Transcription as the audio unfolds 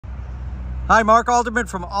Hi, Mark Alderman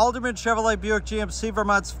from Alderman Chevrolet Buick GMC,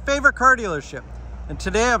 Vermont's favorite car dealership. And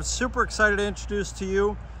today I'm super excited to introduce to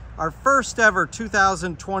you our first ever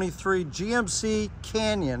 2023 GMC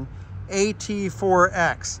Canyon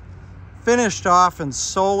AT4X. Finished off in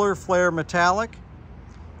solar flare metallic.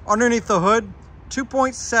 Underneath the hood,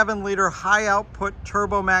 2.7 liter high output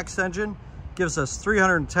Turbo Max engine gives us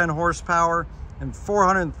 310 horsepower and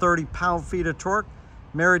 430 pound-feet of torque,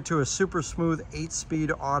 married to a super smooth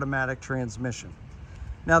 8-speed automatic transmission.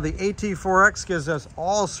 Now the AT4X gives us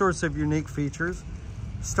all sorts of unique features.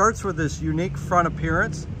 Starts with this unique front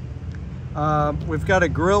appearance. We've got a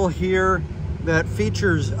grille here that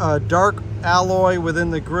features dark alloy within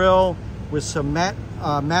the grille with some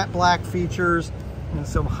matte black features and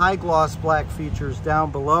some high gloss black features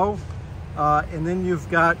down below. And then you've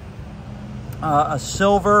got a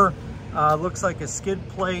silver, looks like a skid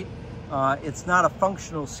plate. It's not a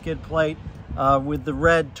functional skid plate with the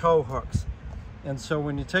red tow hooks. And so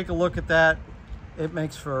when you take a look at that, it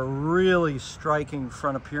makes for a really striking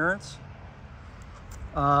front appearance.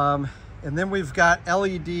 And then we've got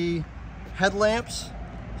LED headlamps,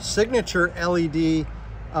 signature LED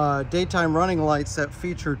daytime running lights that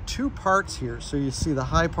feature two parts here. So you see the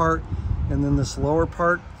high part and then this lower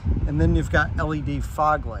part. And then you've got LED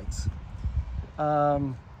fog lights.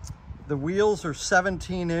 The wheels are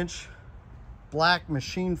 17-inch black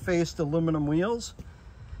machine-faced aluminum wheels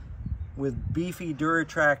with beefy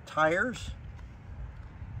Duratrack tires.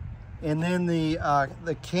 And then the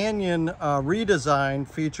Canyon redesign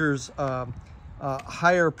features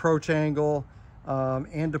higher approach angle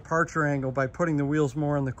and departure angle by putting the wheels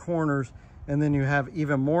more in the corners. And then you have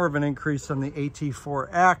even more of an increase on the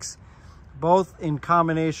AT4X, both in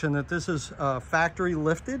combination that this is factory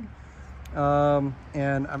lifted. And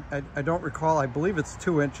I don't recall, I believe it's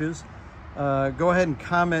 2 inches. Go ahead and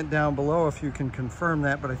comment down below if you can confirm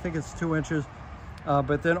that, but I think it's 2 inches.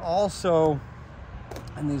 But then also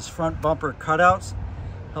in these front bumper cutouts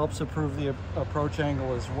helps improve the approach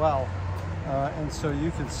angle as well. And so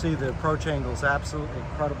you can see the approach angle is absolutely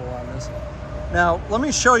incredible on this. Now, let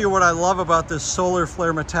me show you what I love about this solar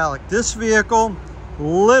flare metallic. This vehicle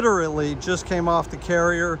literally just came off the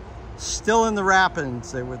carrier, still in the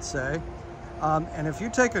wrappings, they would say. And if you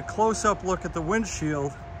take a close-up look at the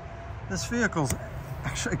windshield, this vehicle's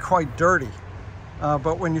actually quite dirty.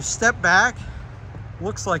 But when you step back,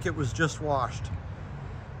 looks like it was just washed.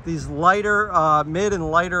 These lighter, mid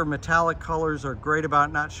and lighter metallic colors are great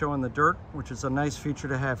about not showing the dirt, which is a nice feature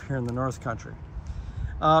to have here in the North Country.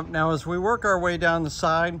 Now, as we work our way down the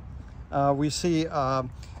side, we see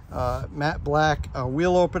matte black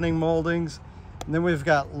wheel opening moldings. And then we've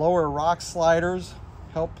got lower rock sliders,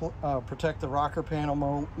 help protect the rocker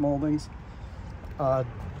panel moldings.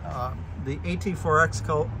 The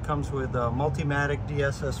AT4X comes with Multimatic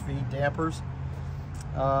DSSV dampers.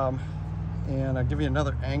 And I'll give you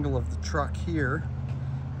another angle of the truck here,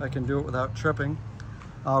 if I can do it without tripping.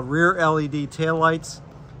 Rear LED taillights,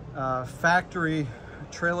 factory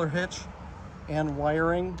trailer hitch and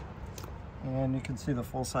wiring. And you can see the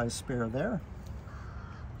full-size spare there.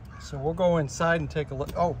 So we'll go inside and take a look.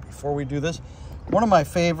 Oh, before we do this, one of my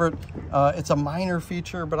favorite, it's a minor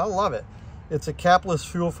feature, but I love it. It's a capless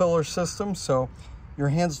fuel filler system, so your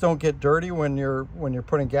hands don't get dirty when you're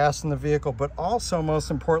putting gas in the vehicle, but also,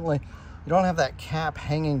 most importantly, you don't have that cap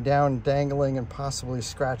hanging down, dangling, and possibly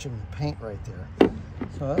scratching the paint right there.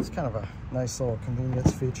 So that's kind of a nice little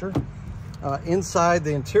convenience feature. Inside,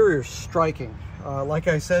 the interior is striking. Like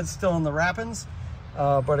I said, still in the wrappings,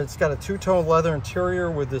 but it's got a two-tone leather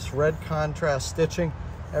interior with this red contrast stitching.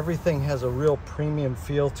 Everything has a real premium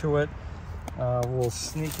feel to it. We'll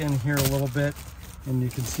sneak in here a little bit, and you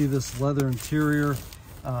can see this leather interior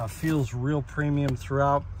feels real premium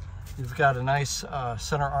throughout. You've got a nice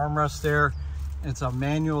center armrest there. It's a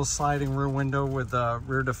manual sliding rear window with a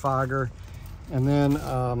rear defogger. And then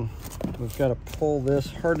we've got to pull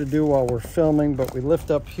this. Hard to do while we're filming, but we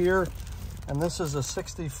lift up here. And this is a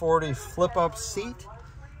 60/40 flip-up seat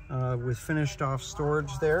with finished off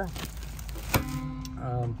storage there.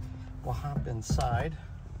 We'll hop inside.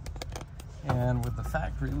 And with the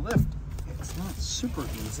factory lift, it's not super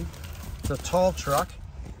easy. It's a tall truck,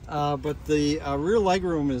 but the rear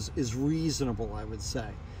legroom is reasonable, I would say.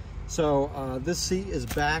 So this seat is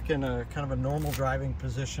back in a kind of a normal driving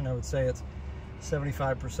position. I would say it's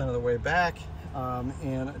 75% of the way back,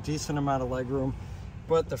 and a decent amount of legroom.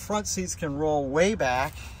 But the front seats can roll way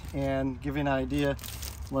back, and give you an idea,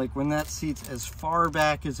 like when that seat's as far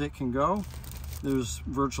back as it can go, there's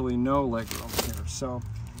virtually no legroom here. So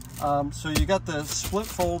you got the split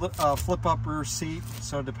fold flip up rear seat.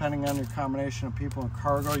 So depending on your combination of people and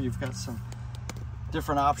cargo, you've got some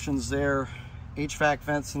different options there. HVAC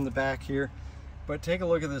vents in the back here. But take a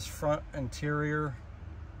look at this front interior.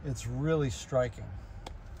 It's really striking.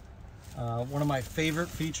 One of my favorite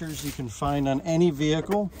features you can find on any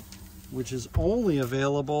vehicle, which is only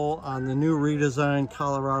available on the new redesigned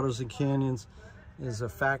Colorados and Canyons, is a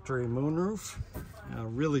factory moonroof.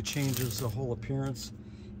 Really changes the whole appearance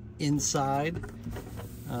inside.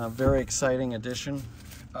 Very exciting addition.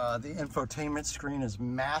 The infotainment screen is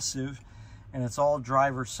massive and it's all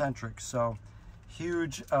driver centric. So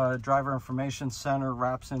huge driver information center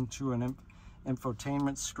wraps into an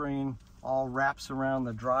infotainment screen, all wraps around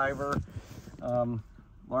the driver.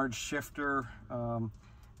 Large shifter,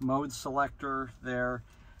 mode selector there.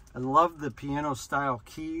 I love the piano style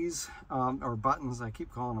keys, or buttons. I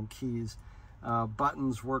keep calling them keys.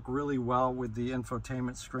 Buttons work really well with the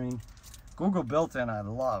infotainment screen. Google built-in I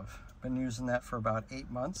love. Been using that for about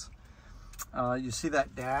 8 months. You see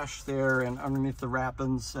that dash there, and underneath the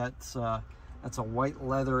wrappings, that's a white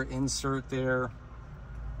leather insert there.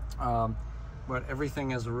 But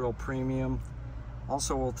everything is a real premium.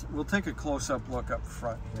 Also, we'll take a close-up look up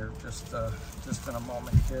front here, just in a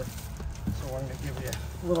moment here. So I wanted to give you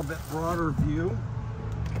a little bit broader view.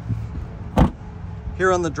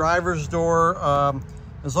 Here on the driver's door,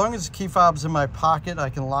 as long as the key fob's in my pocket, I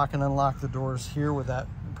can lock and unlock the doors here with that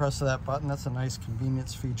press of that button. That's a nice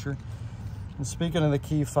convenience feature. And speaking of the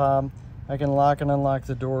key fob, I can lock and unlock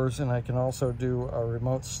the doors, and I can also do a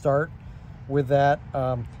remote start with that.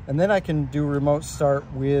 And then I can do remote start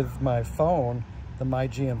with my phone, the My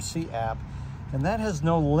GMC app, and that has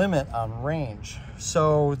no limit on range.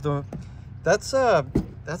 So that's a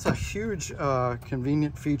huge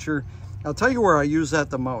convenient feature. I'll tell you where I use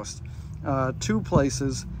that the most. 2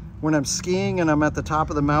 places. When I'm skiing and I'm at the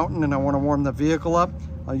top of the mountain and I want to warm the vehicle up,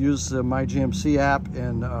 I'll use the My GMC app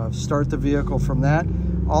and start the vehicle from that.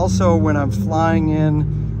 Also, when I'm flying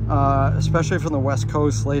in, especially from the West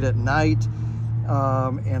Coast late at night,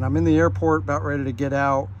 and I'm in the airport about ready to get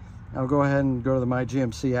out, I'll go ahead and go to the My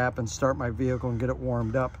GMC app and start my vehicle and get it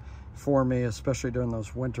warmed up for me, especially during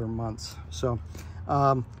those winter months. So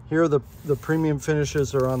here the premium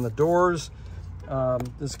finishes are on the doors.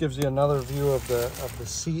 This gives you another view of the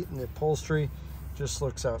seat and the upholstery. Just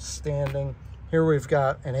looks outstanding. Here we've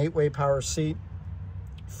got an 8-way power seat,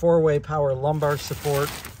 4-way power lumbar support.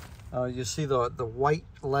 You see the white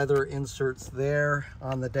leather inserts there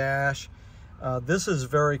on the dash. This is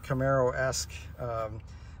very Camaro-esque,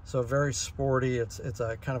 so very sporty. It's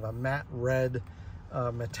a kind of a matte red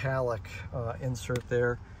metallic insert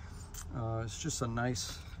there. It's just a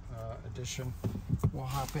nice addition. We'll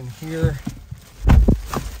hop in here,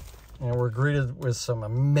 and we're greeted with some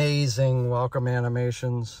amazing welcome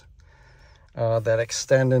animations that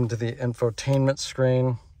extend into the infotainment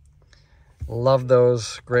screen. Love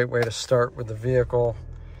those. Great way to start with the vehicle.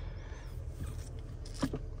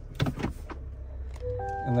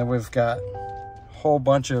 And then we've got a whole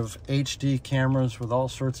bunch of HD cameras with all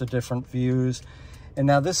sorts of different views. And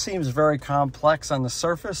now this seems very complex on the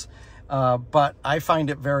surface, but I find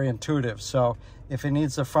it very intuitive. So if it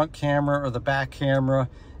needs the front camera or the back camera,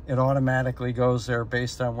 it automatically goes there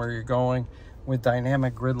based on where you're going, with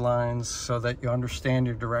dynamic grid lines so that you understand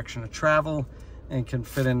your direction of travel and can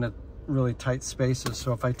fit into really tight spaces.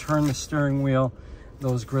 So if I turn the steering wheel,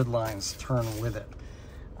 those grid lines turn with it.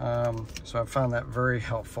 So I found that very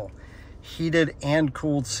helpful. Heated and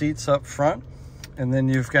cooled seats up front, and then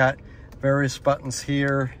you've got various buttons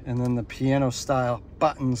here, and then the piano style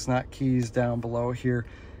buttons, not keys, down below here.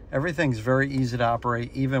 Everything's very easy to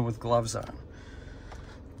operate, even with gloves on.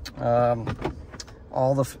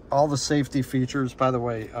 All the safety features, by the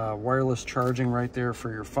way, wireless charging right there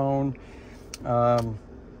for your phone. All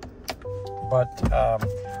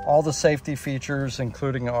the safety features,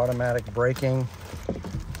 including automatic braking,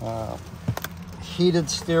 heated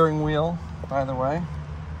steering wheel, by the way.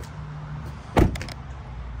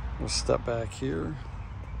 We'll step back here,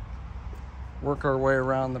 work our way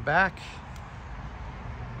around the back.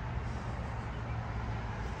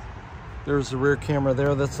 There's the rear camera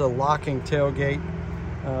there. That's a locking tailgate.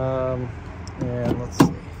 And let's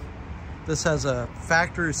see. This has a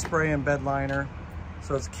factory spray and bed liner,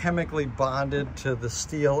 so it's chemically bonded to the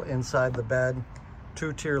steel inside the bed.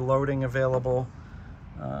 2-tier loading available.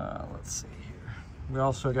 Let's see here. We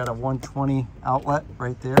also got a 120 outlet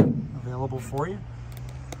right there available for you.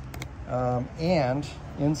 And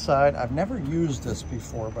inside, I've never used this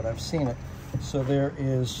before, but I've seen it. So there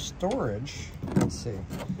is storage. Let's see.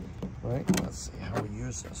 Right? Let's see how we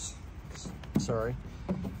use this. Sorry.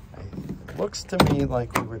 It looks to me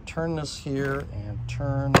like we return this here and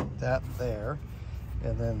turn that there.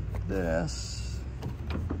 And then this.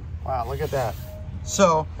 Wow, look at that.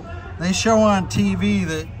 So they show on TV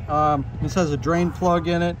that this has a drain plug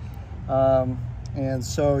in it. And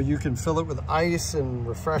so you can fill it with ice and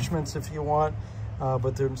refreshments if you want.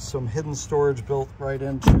 But there's some hidden storage built right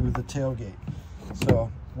into the tailgate.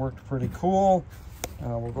 So worked pretty cool.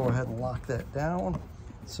 We'll go ahead and lock that down.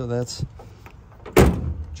 So that's,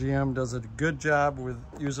 GM does a good job with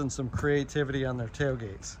using some creativity on their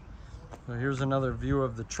tailgates. So here's another view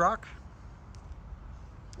of the truck.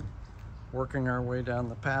 Working our way down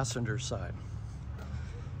the passenger side.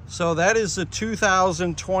 So that is the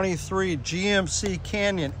 2023 GMC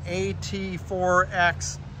Canyon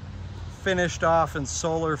AT4X finished off in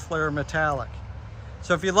solar flare metallic.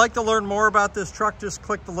 So if you'd like to learn more about this truck, just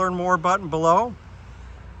click the Learn More button below.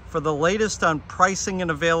 For the latest on pricing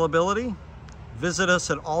and availability, visit us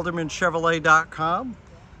at aldermanchevrolet.com,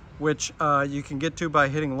 which you can get to by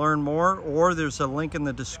hitting Learn More, or there's a link in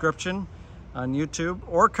the description on YouTube,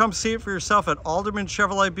 or come see it for yourself at Alderman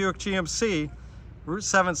Chevrolet Buick GMC, Route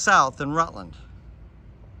 7 South in Rutland.